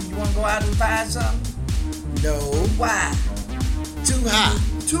of chicken. You want to go out and buy something? No. Why? Too hot.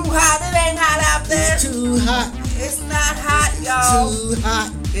 Too hot? It ain't hot out there. It's too hot. It's not hot, y'all. Too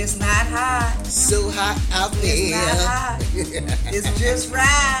hot. It's not hot. So hot out there. It's not hot. It's just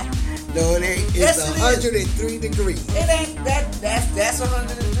right. No, it ain't. It's 103 degrees. It ain't that. That's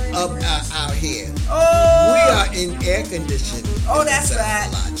 103 degrees. Up out here. Oh. We are in air conditioning. Oh, that's right.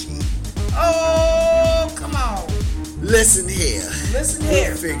 Oh, come on. Listen here.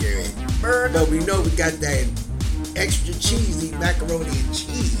 We'll figure it. Burger. But we know we got that extra cheesy macaroni and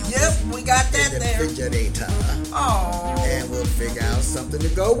cheese. Yep, we got that in the there. refrigerator. Oh. And we'll figure out something to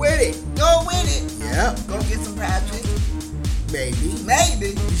go with it. Go with it. Yep. Go get some fried chicken. Maybe.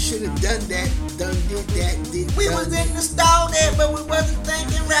 You should have done that. We was in the stall there, but we wasn't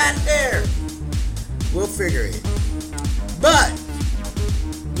thinking right there. We'll figure it. But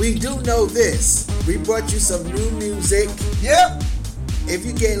we do know this. We brought you some new music. Yep. If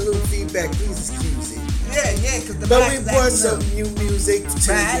you get a little feedback, please excuse it. Yeah, because the But we brought some new music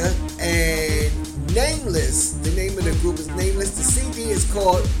to you. And Nameless, the name of the group is Nameless. The CD is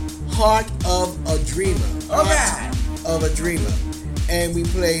called Heart of a Dreamer. Heart of a Dreamer. And we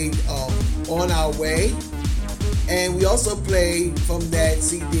played On Our Way. And we also played from that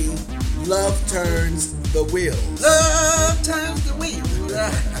CD, Love Turns the Wheels. Love turns the wheels.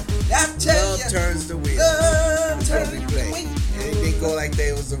 Love turns the wheels. That's what we played. And it didn't go like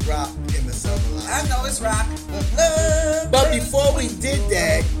they was a rock in the summer line. I know it's rock, but love. But before we did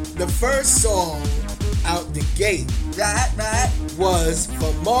that, the first song out the gate was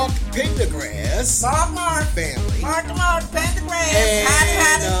for Mark Pendergrass. Mark family. Mark Pendergrass. And I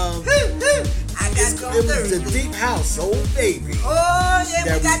got to go it was the Deep House, Old Baby. Oh yeah,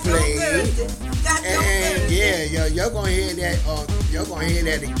 that we got we played. And yeah, y'all gonna hear that. Y'all gonna hear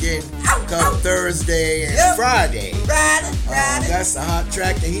that again come Thursday and Friday. Friday. That's a hot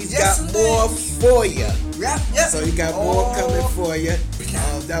track, and he's got more for you. Yep. So he got more coming for you.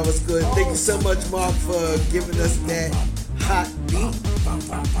 That was good. Thank you so much, Mark, for giving us that hot beat.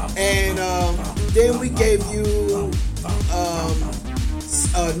 And then we gave you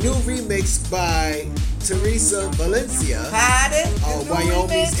a new remix by Teresa Valencia.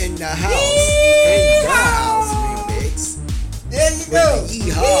 Wyoming's in the house. In the house remix. There you go. With the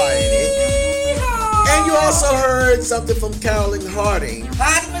E-Har in it. And you also heard something from Carolyn Harding.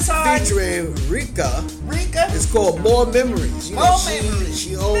 Featuring Rika. It's called More Memories. You know,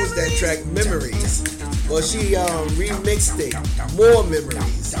 she owns that track Memories. Well, she remixed it. More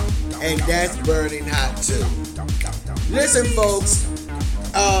Memories. And that's burning hot too. Listen, folks.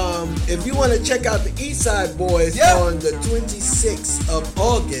 if you want to check out the Eastside Boys on the 26th of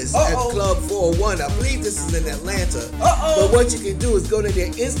August at Club 401, I believe this is in Atlanta. But what you can do is go to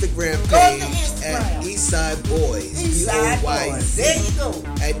their Instagram page at Eastside Boys. Eastside Boys. There you go.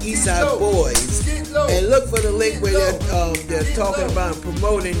 At Eastside Boys. And look for the link where they're talking about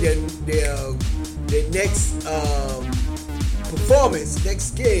promoting their next performance,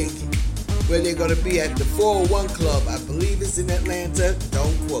 next gig, where they're going to be at the 401 Club. I believe it's in Atlanta.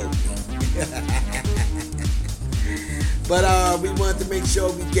 Don't quote me. But we wanted to make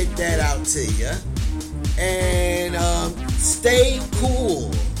sure we get that out to you. And stay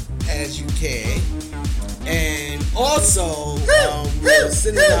cool as you can. And also, we're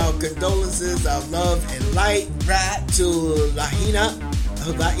sending our condolences, our love and light to Lahaina,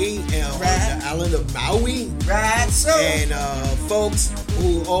 Hawaii, and on the island of Maui. And folks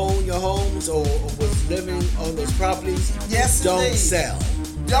who own your homes or was living on those properties, don't sell.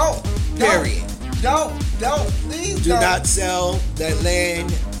 Don't. Period. Don't. Please do not sell that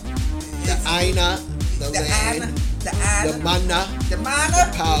land, the Aina, the land. The mana, the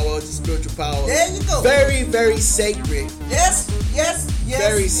power, the spiritual power. There you go. Very, very sacred. Yes.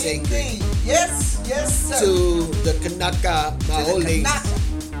 Very sacred. Yes, sir. To the Kanaka Maoli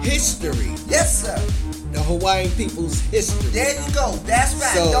history. Yes, sir. The Hawaiian people's history. There you go. That's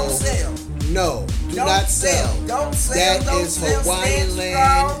right. So, don't sell. No, do not sell. Don't sell. That don't is sell. Hawaiian Stand land.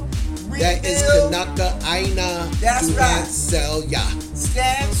 strong, that is Kanaka Aina. That's do right. not sell ya.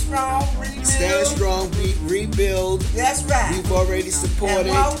 Stand strong, rebuild. Stand strong, rebuild. That's right. We've already supported.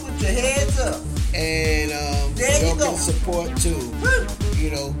 And walk with your heads up. And y'all can support too. Woo.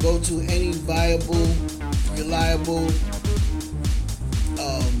 You know, go to any viable, reliable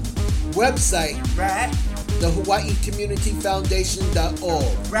website. Right. The Hawaii Community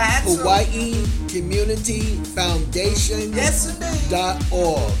Foundation.org. Right. Hawaii Community Foundation. Yes, indeed.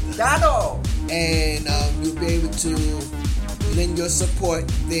 .org. .org. And you'll be able to lend your support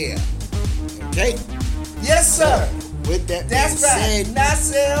there. Okay? Yes, sir. So, with that That's being right. said, Not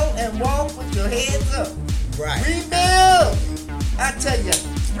sell and walk with your heads up. Right. Rebuild. I tell you,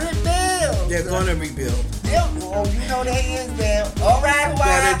 rebuild. They're gonna rebuild. Oh, you know they is there. All right,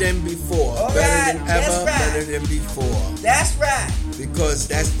 better than before. All better right. than ever. That's right. Better than before. That's right. Because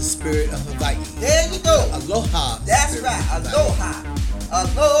that's the spirit of Hawaii. There you go. Aloha. That's right. Aloha.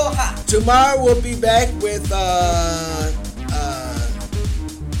 Aloha. Tomorrow we'll be back with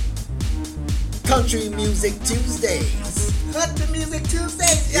Country Music Tuesdays. Country Music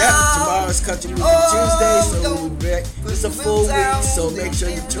Tuesdays, y'all. Yeah, tomorrow's Country Music Tuesday, so we'll be back. It's a full week, so make sure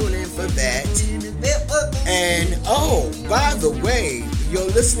you tune in for that. And by the way, you're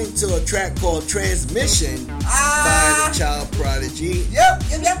listening to a track called Transmission by the Child Prodigy. Yep.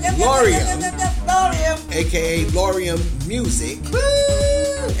 Lorium. Lorium. AKA Lorium Music. Woo.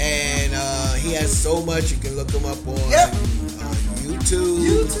 And he has so much. You can look him up on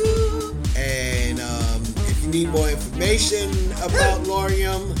YouTube. And if you need more information about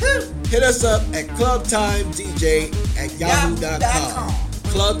Lorium, hit us up at clubtimedj@yahoo.com.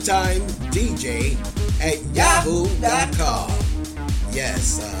 clubtimedj@yahoo.com.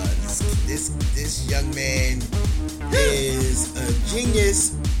 Yes, this young man is a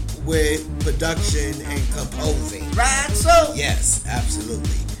genius with production and composing. Right, so? Yes,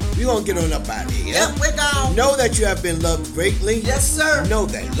 absolutely. We're going to get on up out of here. Yep, we're gone. Know that you have been loved greatly. Yes, sir. Know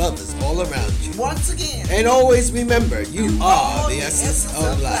that love is all around you. Once again. And always remember, you are the essence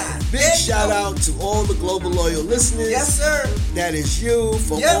of life. Big shout out to all the global loyal listeners. Yes, sir. That is you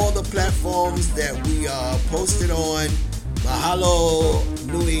from all the platforms that we are posted on. Mahalo,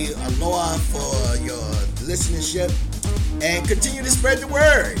 nui, aloha for your listenership. And continue to spread the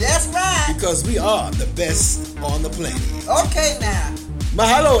word. That's right. Because we are the best on the planet. Okay, now.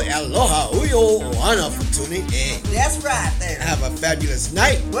 Mahalo, aloha, uyo, ohana for tuning in. That's right there. Have a fabulous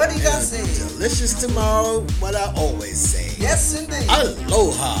night. What are you gonna say? Delicious tomorrow, what I always say. Yes, indeed.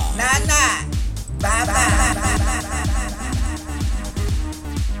 Aloha. Night. Bye.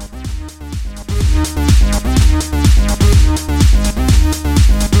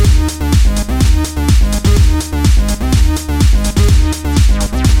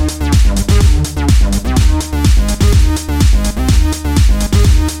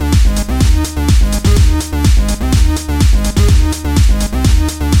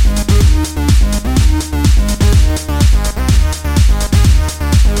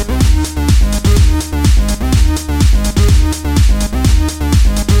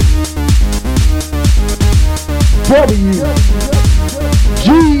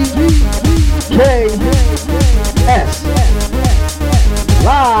 WGKS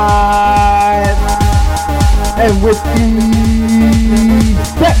live and with the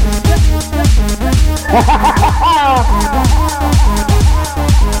best.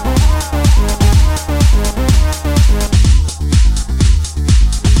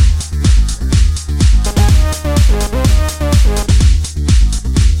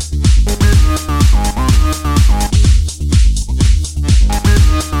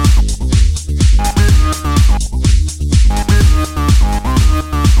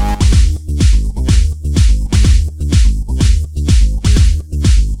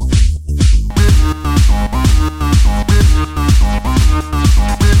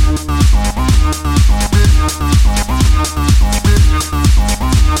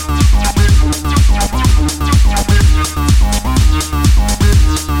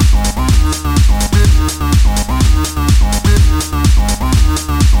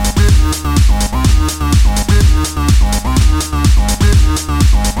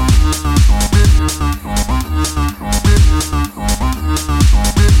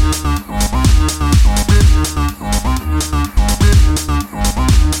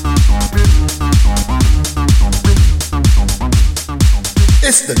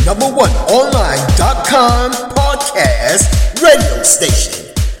 It's the #1 online.com podcast radio station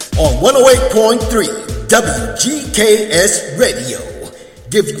on 108.3 WGKS Radio,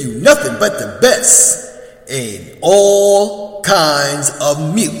 giving you nothing but the best in all kinds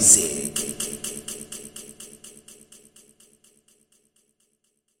of music.